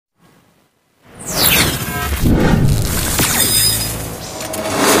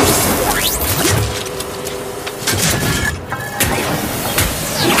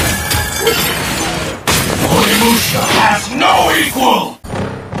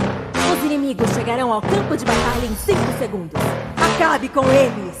Vão ao campo de batalha em 5 segundos. Acabe com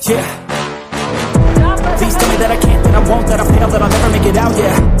eles! Yeah. Please tell me that I can't, that I won't, that I fail, that I'll never make it out,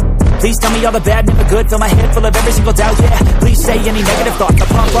 yeah. Please tell me all the bad, never good, fill my head full of every single doubt, yeah. Please say any negative thoughts, I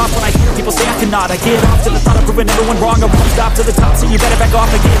pop off when I hear people say I cannot. I get off to the thought of proving everyone wrong. I won't stop to the top, so you better back off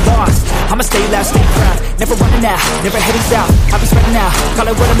and get lost. I'ma stay loud, stay proud, never running out, never heading south. I'll be spreading out,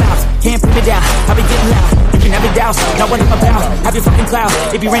 call it word of mouth, can't put me down, I'll be getting loud. You can have it douse, not what I'm about, have your fucking cloud.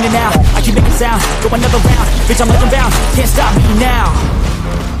 It be raining now, I keep making sound, go another round, bitch I'm legend bound, can't stop me now.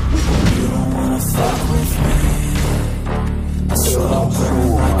 You don't wanna fuck with me, I slow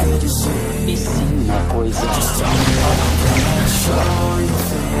burn like a disease. E sim, uma coisa. Just tell me how I'm gonna show you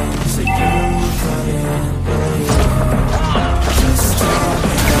things that you couldn't believe. Just tell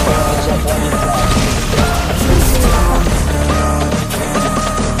me how I can. Just tell me how I can.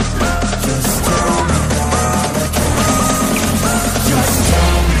 Just tell me how I can. Just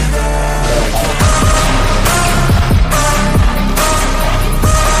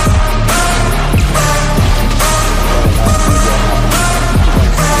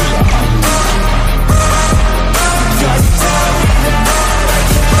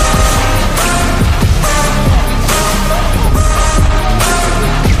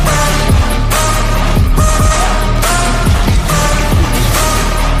me that I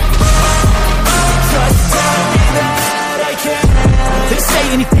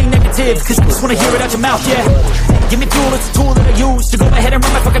can. Cause I just wanna hear it out your mouth, yeah. Give me fuel, it's a tool that I use to go ahead and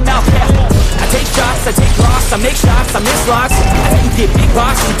run my fucking mouth, yeah. I take shots, I take loss, I make shots, I miss lots. I can get big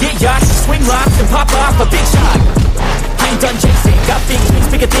box, and get yachts, swing locks, and pop off a big shot. I ain't done chasing, got big dreams,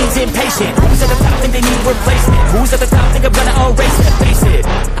 bigger things, impatient. Who's at the top think they need replacement? Who's at the top think I'm gonna erase it? Face it, I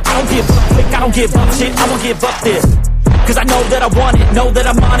don't give up quick, I don't give up shit, I won't give up this. Cause I know that I want it, know that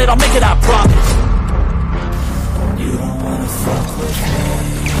I'm on it, I'll make it, I promise. You don't wanna fuck with me,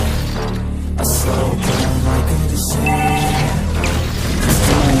 I slow burn like a disease. Just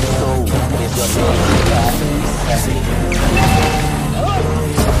tell me how I can. Just tell me how I can. Just tell me how I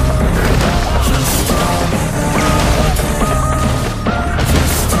can. Just tell me how I can.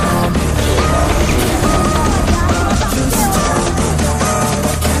 Just tell me how I can. Just tell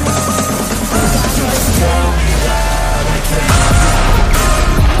me that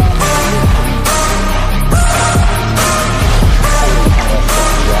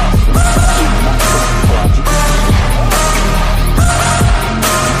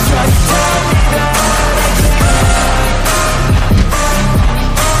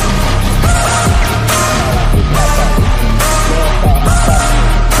I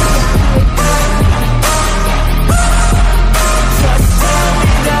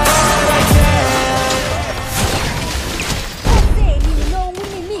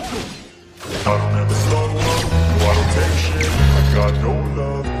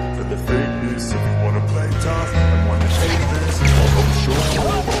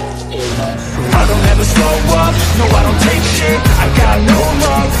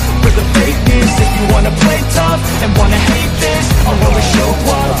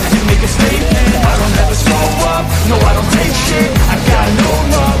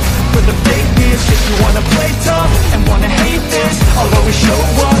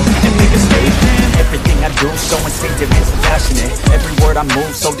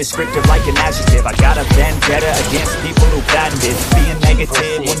Descriptive like an adjective. I got a vendetta against people who patent it. Being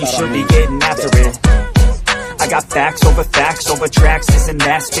negative when you should be getting after it. I got facts over tracks, this and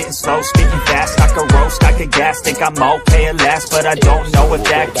that. Spitting slow, speaking fast. I could roast, I could gas. Think I'm okay at last, but I don't know if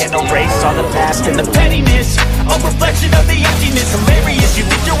that can erase all the past. And the pettiness, a reflection of the emptiness. Hilarious, you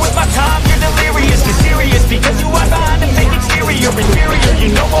think you're with my time, you're delirious. You're serious because you are behind a fake exterior. Inferior, you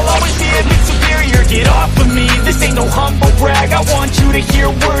know I'll always be a bit superior. Get off of me, this ain't no humble brag. I want you to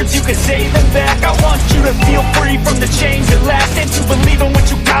hear words, you can say them back. I want you to feel free from the chains at last, and to believe in what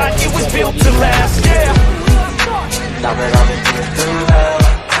you got, it was built to last, yeah. Now that I've been through hell,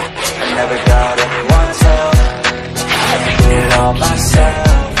 I never got anyone's help. I figured it all myself.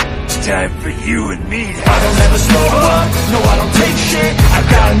 Time for you and me. I don't ever slow up, no I don't take shit. I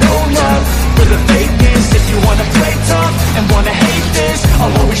got no love for the fakeness. If you wanna play tough and wanna hate this,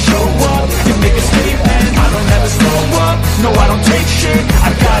 I'll always show up and make a statement. I don't ever slow up, no I don't take shit. I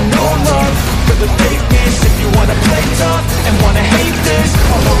got no love for the fakeness. If you wanna play tough and wanna hate this,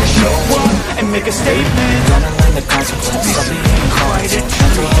 I'll always show up and make a statement. Gonna learn the consequences of being quiet.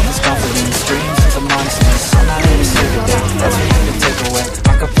 Mental health is confidence, dreams is a modestness. I'm not here to save the day, everything to take away.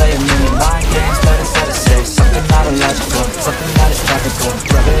 I could play a million mind games, but instead I say something not illogical, something that is practical.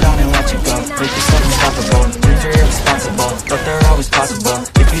 Rub it on and watch it go, make yourself unstoppable. Dreams are irresponsible, but they're always possible.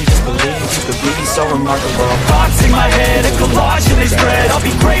 If you just believe, you could be so remarkable. Thoughts in my head, a collage and they spread. I'll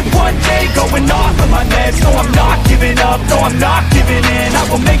be great one day, going off of my meds. No, I'm not giving up, no, I'm not giving in. I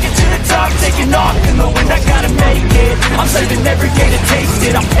will make it to the top, taking off in the wind. I gotta make it, I'm saving every day to taste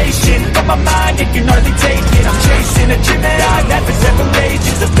it. I'm patient, but my mind, it can hardly take it. I'm chasing a dream that I've had for several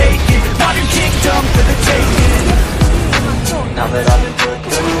ages of vacant. Modern kingdom for the taking. Now that I've been put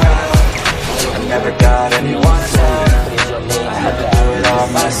through hell, I never got anyone's help. I had to do it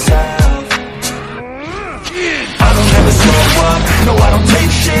all myself. I don't ever slow up, no I don't take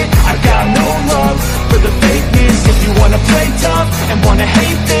shit. I got no love for the fakeness. If you wanna play tough and wanna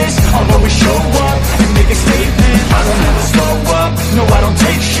hate this, I'll always show up and make a statement. I don't ever slow up, no I don't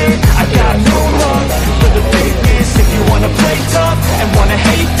take shit. I got no love for the fakeness. If you wanna play tough and wanna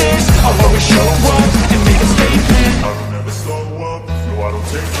hate this, I'll always show up and make a statement. I don't ever slow up, no I don't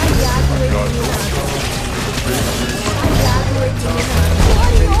take shit. I got no love for the fakeness.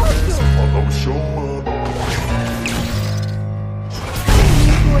 I'll always show up.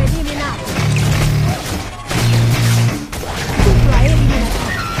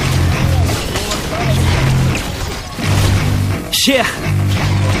 Yeah,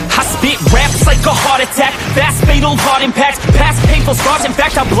 I spit raps like a heart attack. Fast, fatal, hard impacts. Past painful scars. In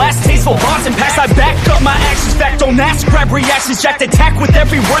fact, I blast tasteful bars and packs. I back up my actions. Fact, don't ask. Grab reactions. Jacked attack with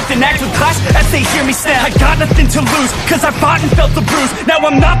every word. Then act with class as they hear me snap. I got nothing to lose, cause I fought and felt the bruise. Now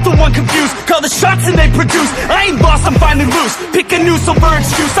I'm not the one confused. Call the shots and they produce. I ain't lost, I'm finally loose. Pick a new silver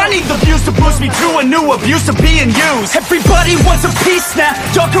excuse. I need the views to boost me to a new abuse of being used. Everybody wants a piece now.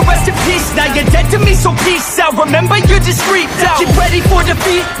 Y'all can rest in peace now. You're dead to me, so peace out. Remember, you're just freaked out. Get ready for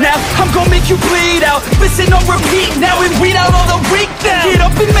defeat now. I'm gonna make you bleed out. Listen on repeat now and weed out all the weak now. Get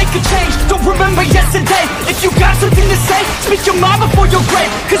up and make a change. Don't remember yesterday. If you got something to say, speak your mind before your grave.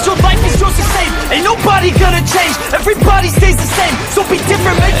 Cause your life is yours to save. Ain't nobody gonna change. Everybody stays the same. So be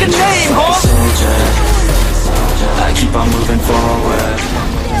different, make a name, huh? I keep on moving forward,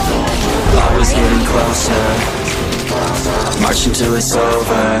 always getting closer, marching till it's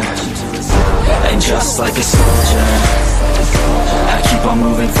over. And just like a soldier, I keep on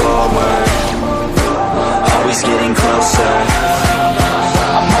moving forward, always getting closer,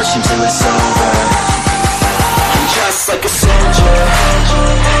 I'm marching till it's over. And just like a soldier,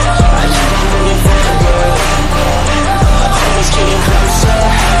 I keep on moving forward, always getting closer,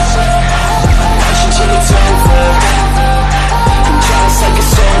 I'm marching till it's over. And just like a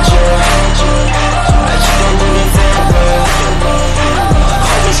soldier, I keep on moving forward,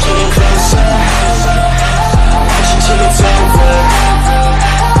 always getting closer, till it's over.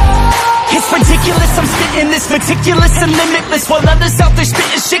 It's ridiculous, I'm spitting this meticulous and limitless, while others out there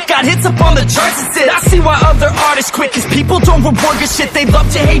spitting shit got hits up on the charts. I see why other artists quit, cause people don't reward good shit. They love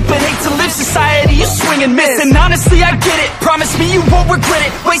to hate but hate to live. Society is swing and miss, and honestly I get it. Promise me you won't regret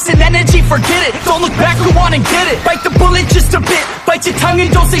it. Wasting energy, forget it. Don't look back, go on and get it. Bite the bullet just a bit. Bite your tongue and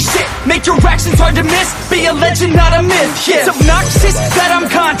don't say shit. Make your actions hard to miss. Be a legend, not a myth. Yeah. It's obnoxious that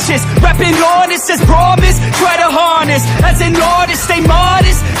I'm conscious. Rapping honest as promise. Try to harness. As an artist, stay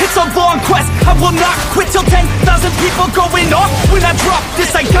modest. It's a long quest. I will not quit till 10,000 people going off. When I drop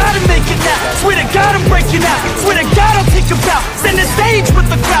this, I gotta make it now. Swear to God I'm breaking out. Swear to God I'll take a bow. Stand the stage with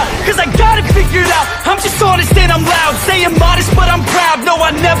the crowd, cause I got it figured out. I'm just honest and I'm loud. Saying modest but I'm proud. No,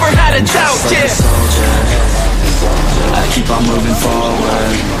 I never had a doubt. Just like a soldier, I keep on moving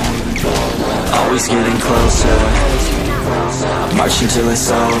forward, always getting closer, marching till it's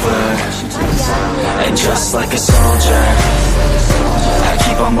over. And just like a soldier, I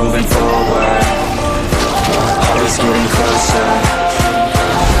keep on moving forward, always getting closer,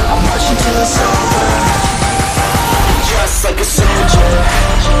 I'm marching till it's over. Just like a soldier,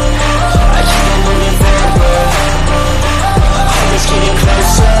 I keep on moving forward, always getting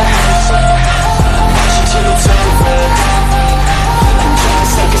closer, I'm marching till it's over. And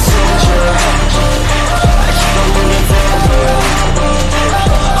just like a soldier, I keep on moving forward,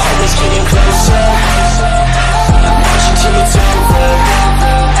 always getting closer, I'm marching till it's over.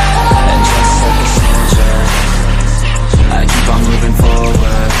 And just like a soldier, I keep on moving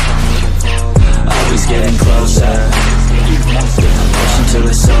forward, always getting closer, I'm marching till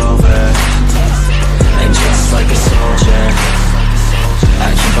it's over. And just like a soldier, I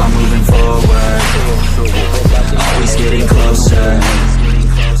keep on moving forward, always getting closer,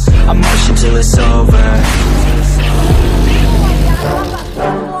 I'm marching till it's over.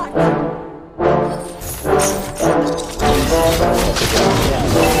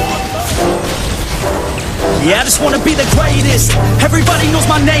 Yeah, I just wanna be the greatest. Everybody knows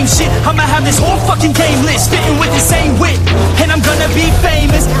my name, shit. I'ma have this whole fucking game list, spitting with the same wit, and I'm gonna be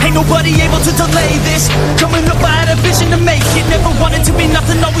famous. Ain't nobody able to delay this. Coming up, I had a vision to make it. Never wanted to be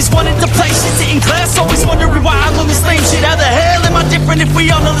nothing, always wanted to play shit. Sit in class, always wondering why I learned this lame shit. How the hell am I different? different if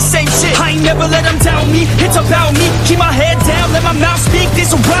we all know the same shit. I ain't never let them down me, it's about me. Keep my head down, let my mouth speak. They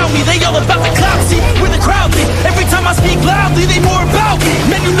surround me, they all about the clout. See, where the crowd be. Every time I speak loudly, they more about me.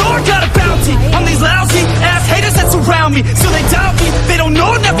 Man, you know I got a bounty on these lousy ass haters that surround me. So they doubt me, they don't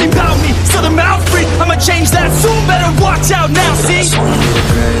know nothing about me. So their mouth free, I'ma change that soon. Better watch out now, see? I just wanna be the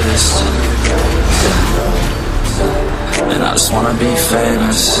greatest, yeah. And I just wanna be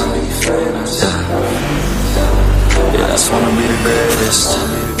famous, yeah. Yeah, I just wanna be the greatest,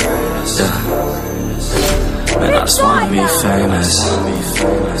 yeah. And I just wanna be famous,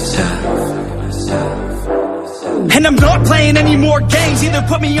 yeah. And I'm not playing any more games. Either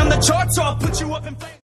put me on the charts or I'll put you up in flames.